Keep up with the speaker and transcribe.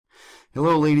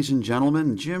Hello, ladies and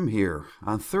gentlemen. Jim here.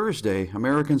 On Thursday,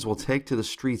 Americans will take to the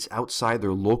streets outside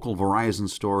their local Verizon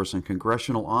stores and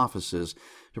congressional offices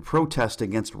to protest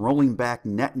against rolling back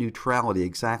net neutrality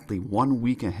exactly 1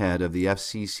 week ahead of the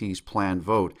FCC's planned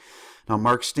vote. Now,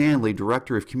 Mark Stanley,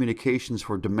 Director of Communications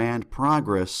for Demand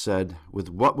Progress, said with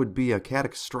what would be a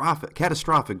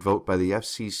catastrophic vote by the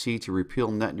FCC to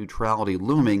repeal net neutrality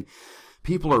looming,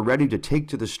 people are ready to take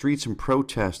to the streets and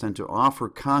protest and to offer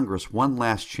Congress one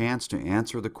last chance to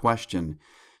answer the question,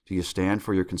 do you stand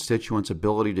for your constituents'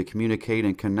 ability to communicate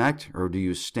and connect, or do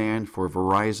you stand for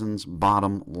Verizon's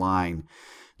bottom line?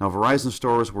 Now, Verizon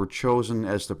stores were chosen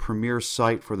as the premier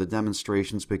site for the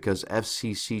demonstrations because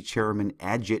FCC Chairman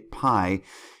Ajit Pai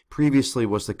previously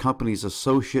was the company's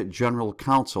Associate General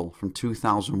Counsel from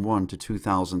 2001 to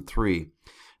 2003.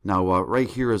 Now, right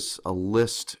here is a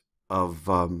list of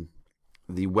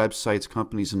the websites,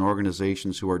 companies, and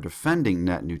organizations who are defending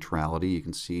net neutrality. You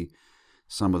can see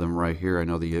some of them right here. I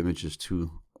know the image is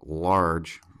too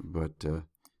large, but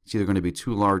it's either going to be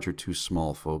too large or too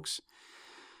small, folks.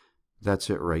 That's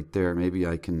it right there. Maybe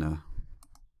I can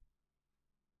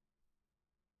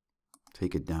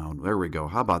take it down. There we go.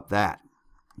 How about that?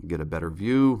 Get a better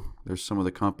view. There's some of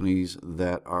the companies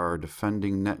that are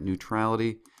defending net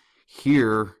neutrality.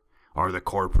 Here are the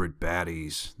corporate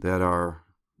baddies that are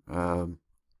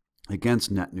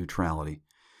against net neutrality.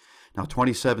 Now,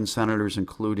 27 senators,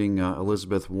 including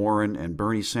Elizabeth Warren and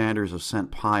Bernie Sanders, have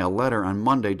sent Pai a letter on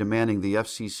Monday demanding the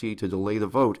FCC to delay the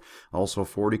vote. Also,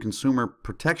 40 consumer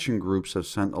protection groups have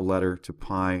sent a letter to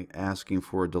Pai asking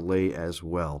for a delay as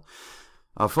well.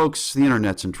 Folks, the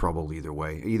internet's in trouble either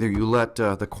way. Either you let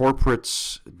the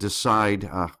corporates decide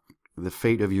the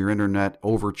fate of your internet,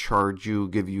 overcharge you,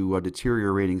 give you a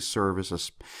deteriorating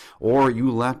service, or you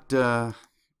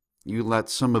let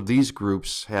some of these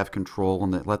groups have control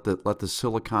and let the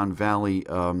Silicon Valley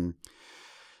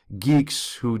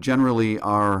geeks, who generally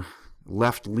are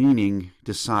left-leaning,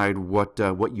 decide what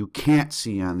you can't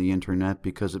see on the internet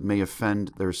because it may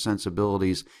offend their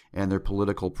sensibilities and their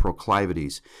political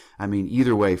proclivities. I mean,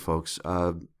 either way, folks,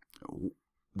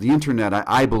 the internet,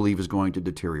 I believe, is going to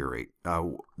deteriorate.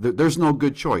 There's no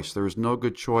good choice. There is no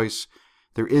good choice.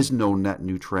 There is no net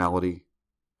neutrality.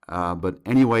 But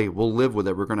anyway, we'll live with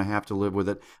it. We're going to have to live with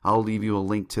it. I'll leave you a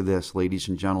link to this, ladies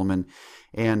and gentlemen.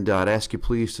 And I'd ask you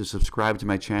please to subscribe to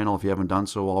my channel if you haven't done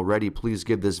so already. Please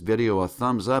give this video a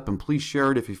thumbs up and please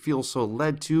share it if you feel so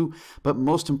led to. But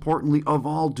most importantly of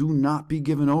all, do not be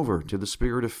given over to the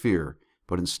spirit of fear,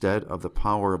 but instead of the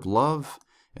power of love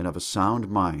and of a sound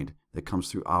mind that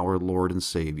comes through our Lord and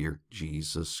Savior,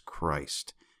 Jesus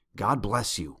Christ. God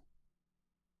bless you.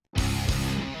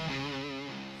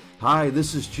 Hi,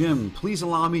 this is Jim. Please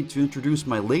allow me to introduce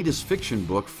my latest fiction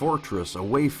book, Fortress, a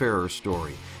Wayfarer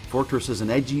Story. Fortress is an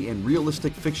edgy and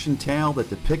realistic fiction tale that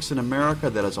depicts an America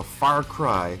that is a far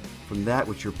cry from that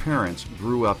which your parents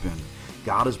grew up in.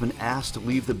 God has been asked to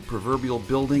leave the proverbial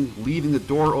building, leaving the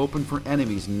door open for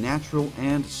enemies, natural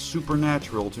and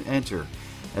supernatural, to enter.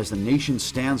 As the nation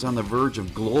stands on the verge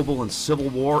of global and civil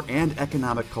war and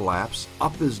economic collapse,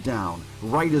 up is down,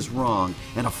 right is wrong,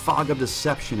 and a fog of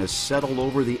deception has settled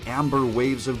over the amber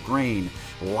waves of grain.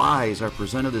 Lies are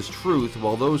presented as truth,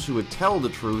 while those who would tell the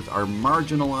truth are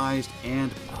marginalized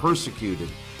and persecuted.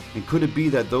 And could it be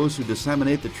that those who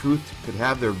disseminate the truth could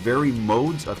have their very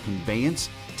modes of conveyance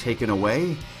taken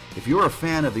away? If you're a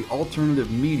fan of the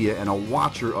alternative media and a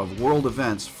watcher of world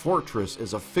events, Fortress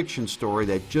is a fiction story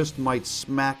that just might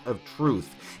smack of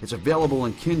truth. It's available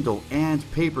in Kindle and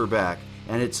paperback,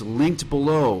 and it's linked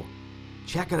below.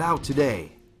 Check it out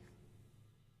today.